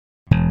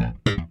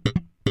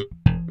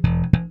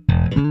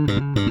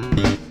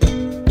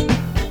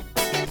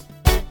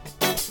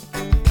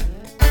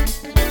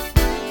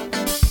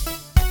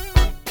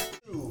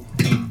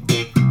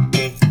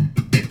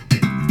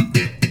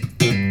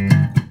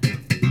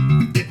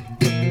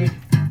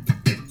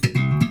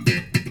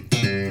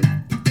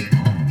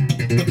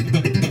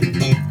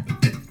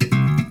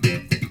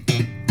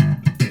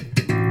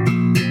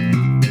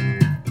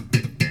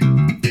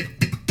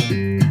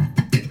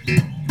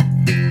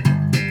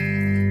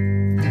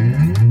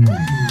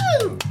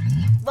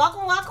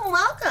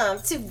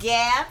welcome to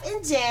Gab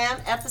and Jam,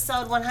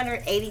 episode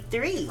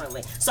 183.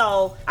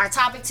 So our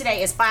topic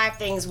today is 5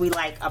 things we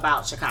like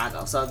about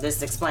Chicago. So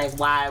this explains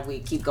why we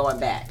keep going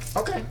back.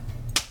 Okay.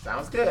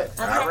 Sounds good.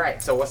 Okay. All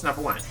right. So what's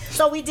number 1?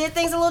 So we did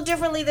things a little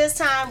differently this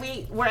time.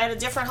 We were at a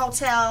different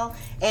hotel,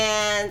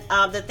 and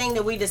the thing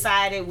that we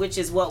decided, which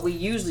is what we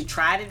usually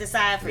try to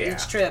decide for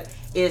each trip,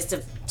 is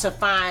to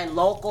find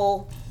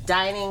local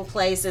dining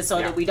places so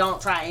that we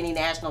don't try any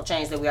national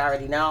chains that we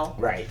already know.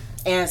 Right.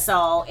 And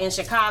so in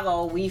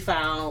Chicago, we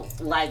found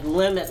like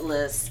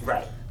limitless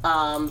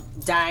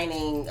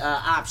dining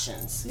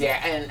options.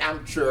 Yeah, and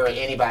I'm sure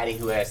anybody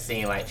who has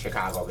seen like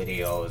Chicago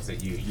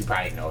videos, you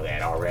probably know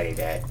that already,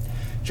 that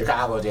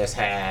Chicago just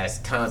has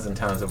tons and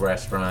tons of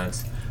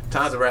restaurants.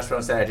 Tons of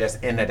restaurants that are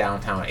just in the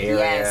downtown area.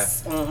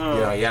 Yes. You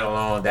know, yet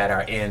alone that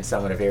are in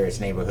some of the various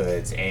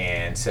neighborhoods.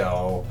 And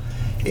so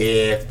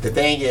if the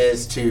thing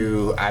is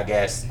to, I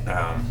guess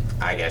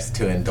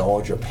to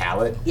indulge your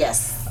palate.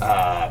 Yes.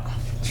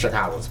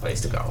 Chicago's the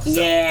place to go.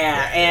 So,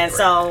 and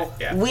so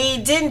we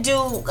didn't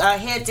do a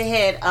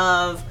head-to-head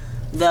of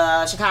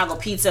the Chicago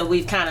pizza.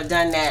 We've kind of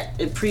done that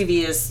in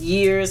previous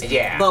years.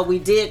 Yeah. But we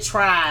did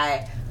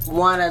try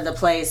one of the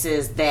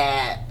places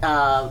that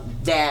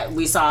that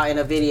we saw in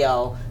a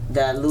video,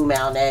 the Lou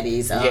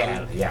Malnati's.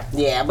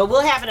 Yeah, but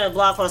we'll have it in a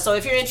blog post. So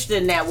if you're interested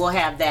in that, we'll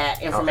have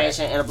that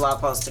information in a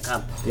blog post to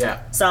come. Yeah.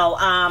 So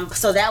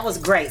so that was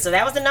great. So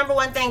that was the number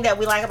 1 thing that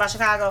we like about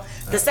Chicago.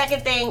 The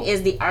second thing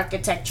is the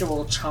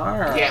architectural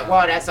charm. Yeah,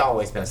 well, that's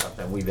always been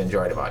something we've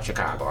enjoyed about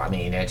Chicago. I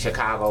mean, and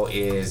Chicago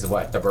is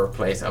the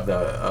birthplace of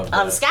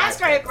the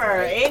skyscraper.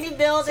 Right? Any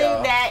building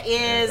that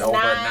is over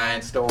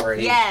 9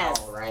 stories, yes,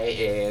 right,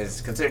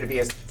 is considered to be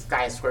a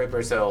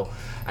skyscraper. So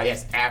I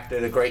guess after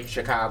the Great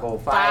Chicago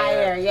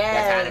Fire,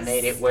 that kind of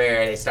made it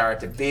where they started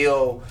to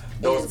build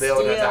those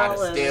buildings out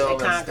of steel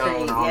and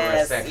stone, all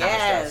that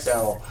kind of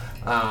stuff.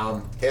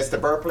 So it's the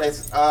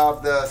birthplace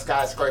of the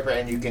skyscraper,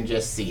 and you can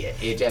just see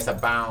it. It just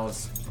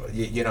abounds.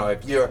 You know,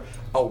 if you're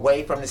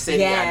away from the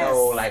city, I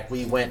know, like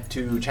we went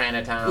to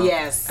Chinatown.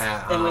 Yes,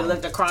 and we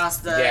looked across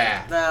the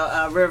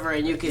river,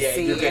 and you could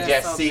see. You could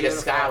just see the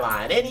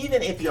skyline, and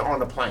even if you're on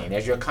the plane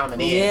as you're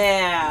coming in,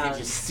 you can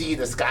just see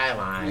the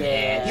skyline.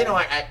 And you know,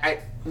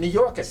 New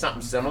York is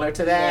something similar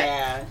to that.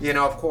 Yeah. You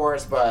know, of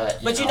course,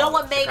 but you know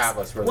what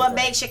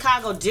makes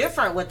Chicago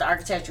different with the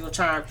architectural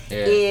charm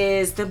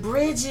is the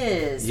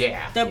bridges.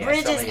 Yeah. The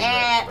bridges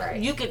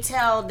you could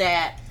tell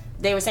that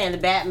they were saying the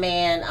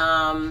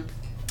Batman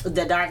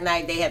the Dark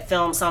Knight, they had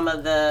filmed some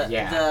of the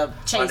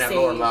chase on that scene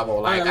lower level.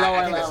 Like, on the lower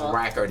I think level. it's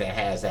Riker that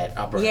has that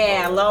upper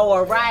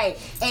lower, right.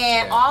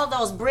 And all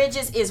those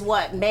bridges is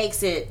what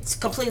makes it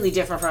completely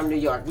different from New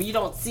York. You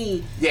don't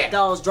see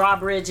those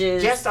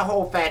drawbridges. Just the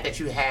whole fact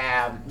that you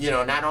have, you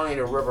know, not only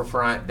the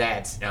riverfront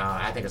that's,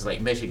 I think it's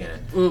Lake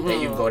Michigan,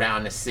 that you can go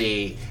down to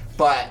see,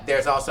 but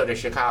there's also the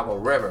Chicago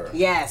River.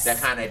 Yes. That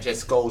kind of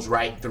just goes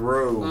right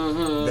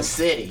through the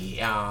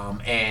city.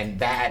 And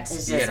that's,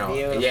 it's just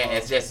beautiful.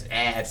 It just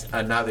adds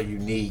another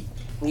unique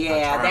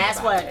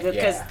that's what,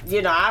 because,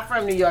 you know, I'm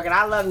from New York and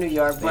I love New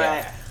York,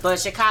 but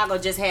Chicago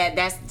just had,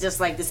 that's just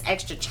like this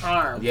extra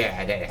charm.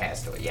 Yeah, that it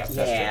has to it. Yeah,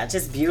 that's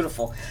just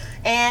beautiful.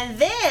 And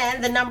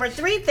then the number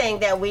 3 thing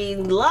that we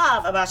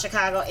love about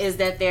Chicago is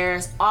that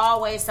there's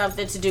always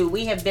something to do.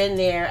 We have been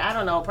there, I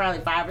don't know,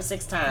 probably 5 or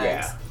 6 times.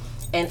 Yeah.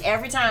 And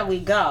every time we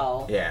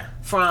go,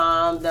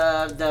 from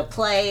the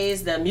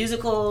plays, the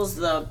musicals,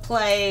 the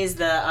plays,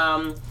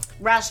 the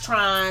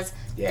restaurants,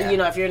 you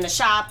know, if you're into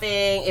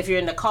shopping, if you're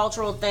into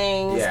cultural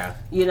things,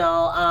 you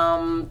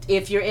know,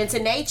 if you're into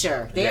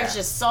nature, there's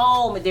just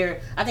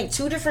I think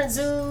 2 different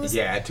zoos.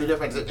 Yeah, 2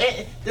 different zoos.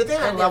 The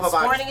thing I love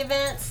about sporting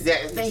events. The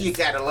thing you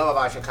gotta love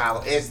about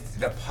Chicago is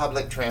the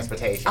public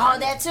transportation. Oh,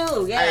 that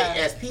too,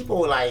 as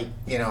people like,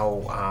 you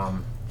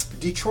know,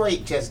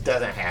 Detroit just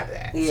doesn't have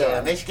that. Yeah. So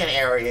the Michigan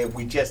area,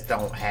 we just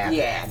don't have that.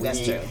 Yeah, that's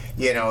true.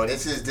 You know,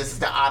 this is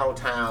the auto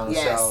town,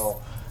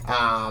 so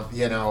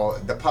you know,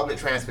 the public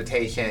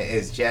transportation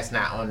is just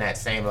not on that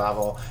same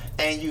level,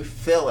 and you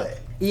feel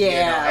it. You know,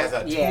 as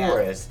a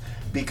tourist,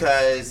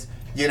 because,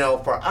 you know,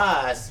 for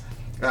us,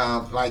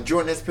 like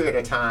during this period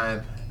of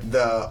time,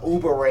 the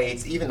Uber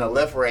rates, even the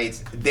Lyft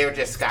rates, they're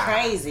just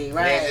crazy,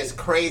 right? They're just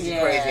crazy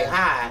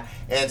high.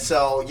 And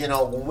so, you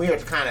know, when we were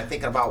kind of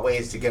thinking about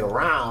ways to get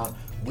around,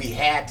 we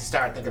had to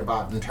start thinking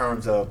about in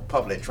terms of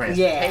public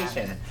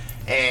transportation.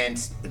 And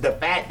the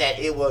fact that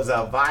it was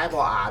a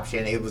viable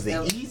option, it was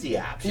an easy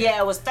option.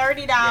 Yeah, it was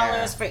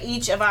 $30 for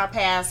each of our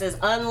passes,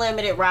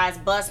 unlimited rides,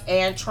 bus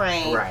and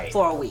train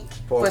for a week,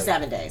 for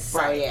 7 days.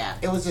 So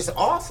it was just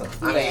awesome.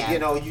 I mean, you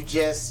know,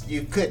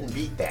 you couldn't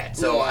beat that.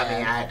 So I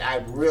mean,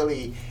 I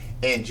really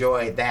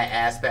enjoyed that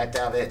aspect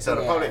of it. So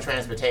the public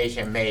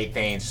transportation made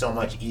things so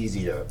much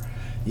easier,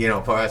 you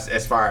know, for us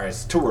as far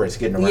as tourists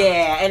getting around.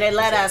 Yeah, and it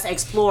let us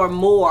explore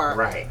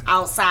more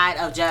outside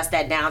of just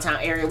that downtown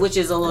area, which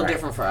is a little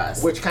different for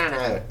us. Which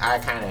I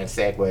kind of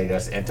segued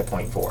us into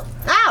point 4.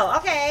 Oh,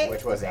 okay.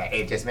 Which was that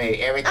it just made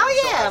everything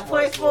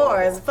point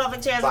 4 is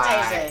public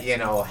transportation. By, you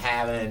know,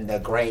 having the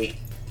great,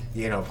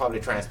 you know,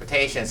 public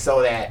transportation,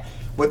 so that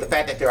with the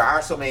fact that there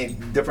are so many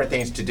different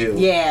things to do.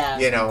 Yeah.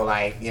 You know,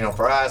 like, you know,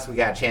 for us, we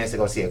got a chance to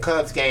go see a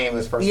Cubs game. It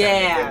was the first time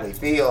in Wrigley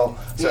Field.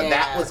 So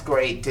that was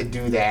great to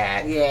do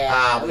that.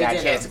 Yeah. We got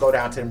a chance to go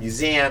down to the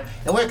museum.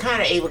 And we're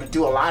kind of able to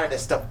do a lot of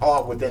this stuff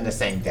all within the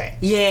same day.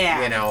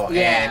 Yeah. You know,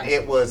 and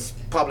it was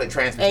public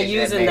transportation. And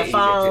using the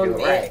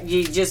phone,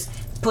 you just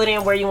put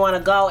in where you want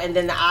to go, and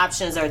then the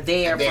options are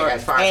there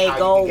for, hey,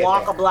 go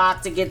walk a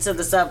block to get to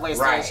the subway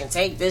station.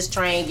 Take this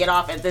train, get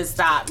off at this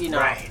stop, you know.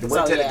 Right. We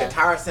went to the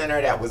Guitar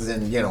Center that was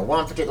in, you know,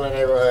 one particular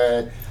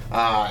neighborhood.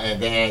 And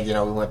then, you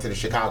know, we went to the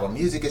Chicago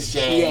Music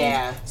Exchange.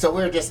 Yeah. So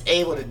we were just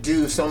able to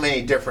do so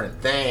many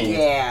different things.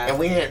 Yeah. And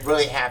we didn't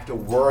really have to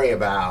worry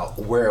about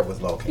where it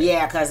was located.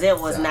 Yeah, because it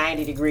was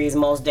 90 degrees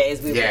most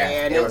days we were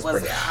there. And it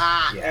was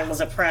hot. Yeah. It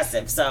was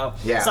oppressive. So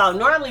so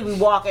normally we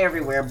walk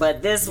everywhere,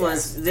 but this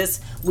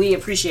was, we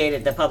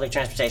appreciated the public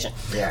transportation.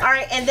 Yeah. All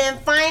right, and then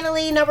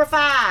finally, number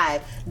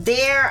 5,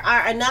 there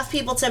are enough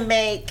people to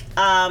make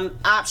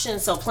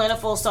options so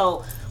plentiful.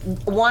 So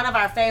one of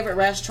our favorite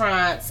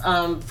restaurants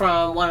from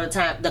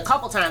the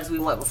couple times we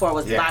went before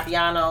was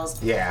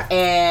Vapiano's. Yeah.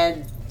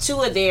 And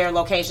 2 of their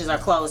locations are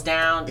closed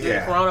down due to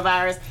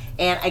coronavirus.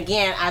 And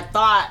again, I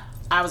thought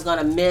I was going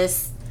to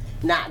miss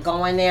not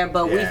going there,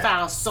 but we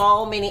found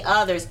so many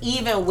others,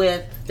 even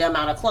with the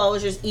amount of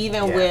closures,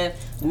 even with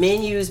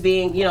menus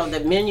being, you know, the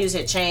menus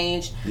had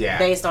changed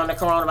based on the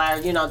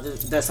coronavirus, you know,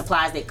 the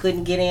supplies they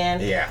couldn't get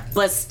in. Yeah.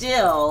 But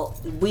still,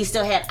 we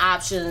still had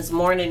options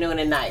morning, noon,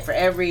 and night. For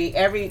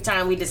every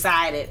time we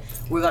decided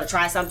we're going to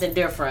try something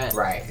different.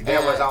 Right.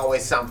 There was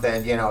always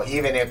something, you know,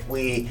 even if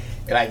we,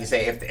 like you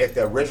say, if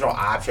the original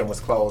option was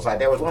closed. Like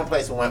there was one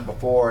place we went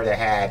before that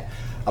had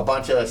a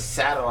bunch of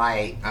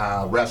satellite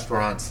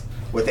restaurants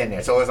within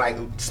there. So it was like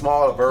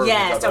smaller versions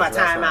of those about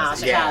Time Out,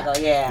 Chicago,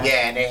 Yeah,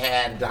 and they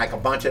had like a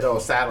bunch of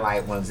those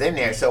satellite ones in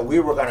there. So we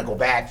were going to go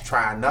back to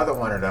try another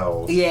one of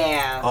those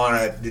on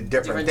a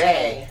different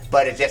day.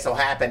 But it just so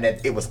happened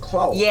that it was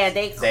closed. Yeah,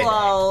 they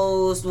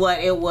closed,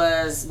 it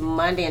was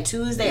Monday and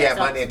Tuesday? Yeah,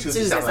 Monday and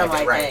Tuesday, something like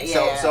that. Right.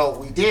 Yeah. So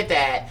we did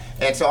that,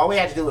 and so all we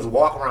had to do was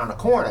walk around the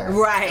corner.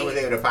 Right. And we were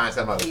able to find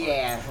some other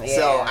Yeah.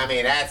 So, I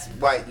mean, that's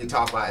what you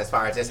talk about as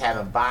far as just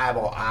having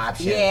viable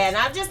options. Yeah, and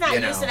I'm just not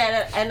used to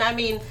that. And I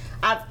mean,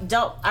 I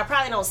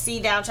probably don't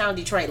see downtown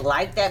Detroit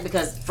like that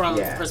because from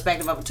the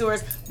perspective of a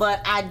tourist,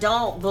 but I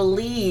don't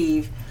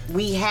believe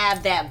we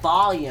have that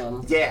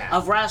volume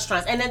of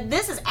restaurants. And then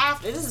this is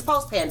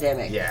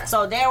post-pandemic. Yeah.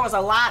 So there was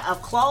a lot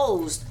of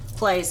closed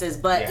places,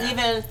 but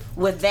even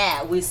with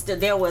that,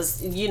 there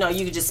was, you know,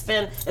 you could just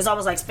it's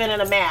almost like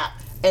spinning a map.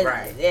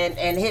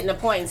 And hitting a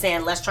point and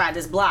saying, let's try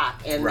this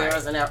block, and there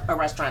was a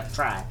restaurant to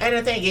try. And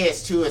the thing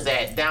is too is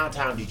that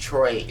downtown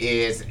Detroit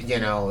is, you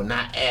know,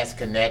 not as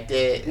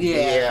connected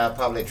via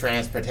public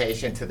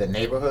transportation to the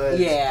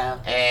neighborhoods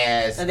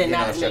as and then you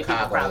not know, as many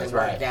Chicago people probably is.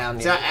 Work down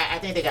there. So I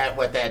think they got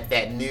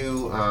that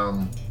new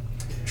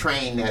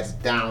train that's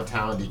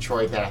downtown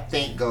Detroit that I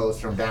think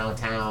goes from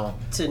downtown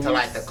to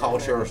like the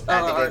cultural.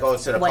 I think it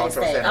goes to the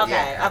cultural center.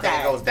 I think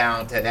it goes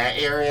down to that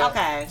area.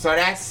 Okay. So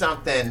that's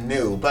something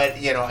new,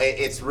 but you know,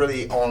 it's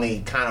really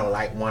only kind of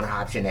like one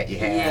option that you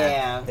have.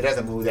 Yeah. It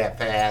doesn't move that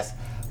fast,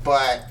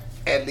 but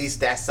at least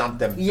that's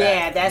something.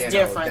 That's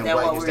different than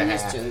what we're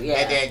used to. Yeah.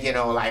 And then, you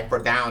know, like for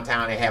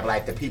downtown, they have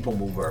like the People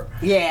Mover.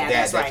 Yeah,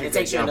 that's right. It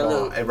takes you in the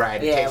loop.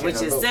 Right. Yeah,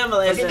 which is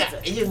similar.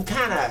 You can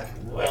kind of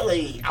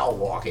really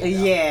outwalk it.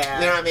 Yeah.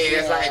 You know what I mean?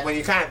 It's like when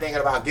you're kind of thinking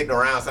about getting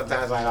around,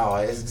 sometimes like, oh,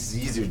 it's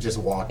easier just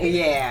walking.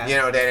 Yeah. You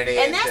know, than it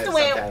is. And that's the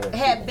way it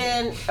had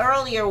been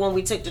earlier when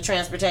we took the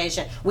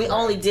transportation. We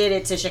only did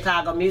it to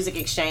Chicago Music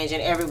Exchange,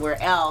 and everywhere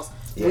else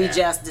we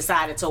just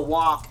decided to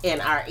walk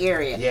in our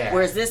area. Yeah.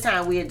 Whereas this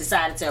time we had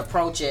decided to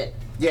approach it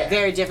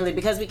very differently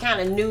because we kind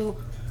of knew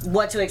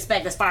what to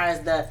expect as far as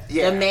the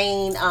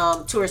main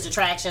tourist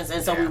attractions,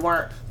 and so we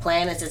weren't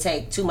planning to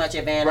take too much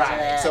advantage of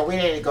that. So we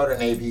didn't go to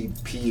Navy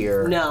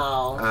Pier.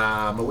 No.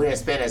 But we didn't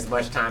spend as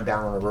much time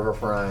down on the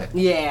riverfront.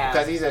 Yeah.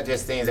 Because these are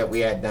just things that we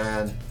had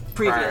done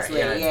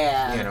previously,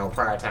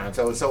 prior time.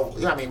 So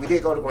I mean, we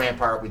did go to Grand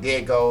Park. We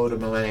did go to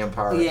Millennium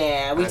Park.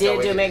 Yeah, we did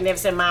do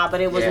Magnificent Mile,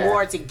 but it was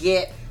more to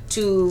get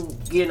to,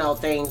 you know,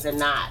 things and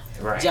not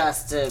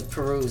just to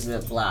peruse the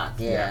block.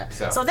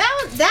 So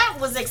that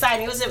was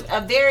exciting. It was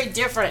a very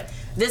different.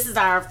 This is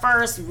our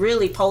first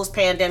really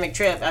post-pandemic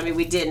trip. I mean,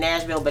 we did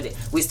Nashville, but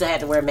we still had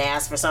to wear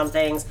masks for some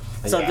things.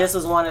 So this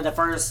was one of the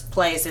first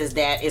places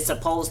that it's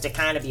supposed to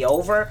kind of be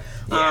over.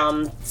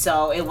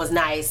 So it was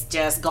nice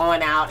just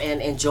going out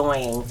and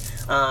enjoying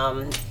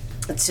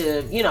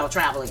to, you know,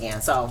 travel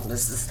again. So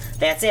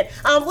that's it.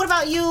 What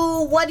about you?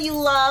 What do you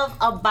love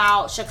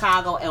about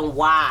Chicago and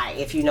why,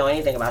 if you know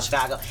anything about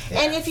Chicago?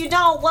 And if you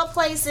don't, what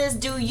places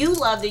do you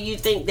love that you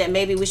think that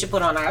maybe we should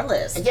put on our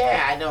list?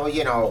 Yeah, I know,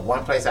 you know,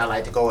 one place I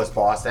like to go is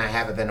Boston. I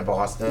haven't been to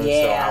Boston, so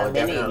I would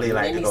definitely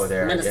like to go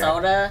there.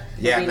 Minnesota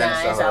would be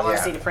nice. I want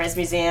to see the Prince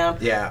Museum.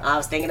 I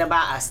was thinking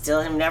about, I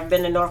still have never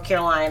been to North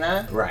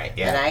Carolina.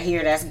 And I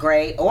hear that's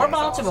great. Or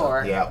Baltimore.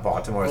 Awesome. Yeah,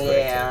 Baltimore is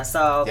great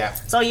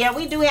too. So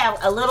we do have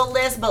a little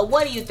list, but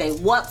what do you think?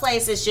 What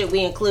places should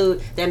we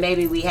include that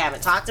maybe we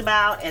haven't talked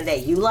about and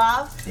that you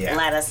love? Yeah.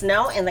 Let us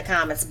know in the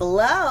comments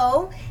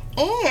below.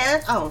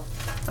 And,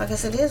 I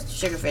guess it is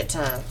Sugar Fit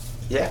time.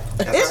 Yeah.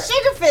 It's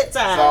Sugar Fit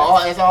time. So,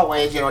 as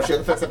always,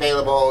 Sugar Fit's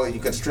available. You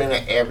can stream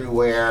it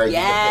everywhere. You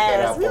can pick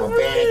it up on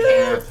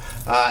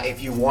Bandcamp.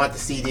 If you want the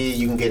CD,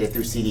 you can get it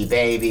through CD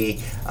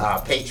Baby.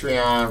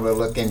 Patreon, we're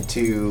looking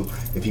to,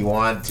 if you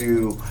want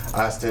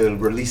us to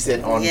release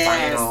it on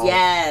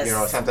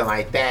vinyl, something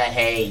like that,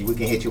 hey, we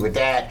can hit you with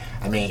that.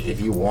 I mean,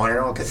 if you want it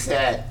on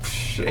cassette,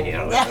 I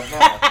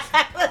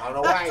don't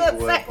know why you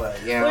would, but,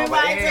 but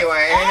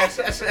anyway.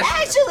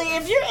 Actually,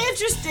 if you're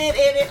interested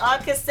in it on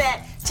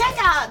cassette, check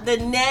out the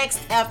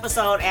next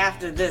episode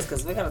after this,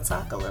 because we're going to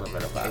talk a little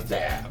bit about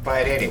that.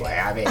 But anyway,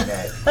 I mean,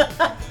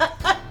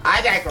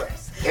 I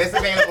digress. It's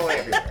available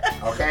everywhere,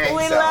 okay?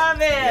 We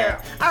love it.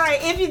 Yeah. All right,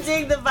 if you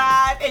dig the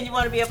vibe and you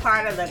want to be a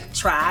part of the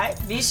tribe,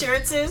 be sure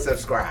to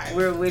subscribe.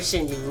 We're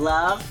wishing you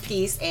love,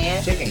 peace,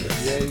 and chicken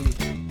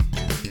grease.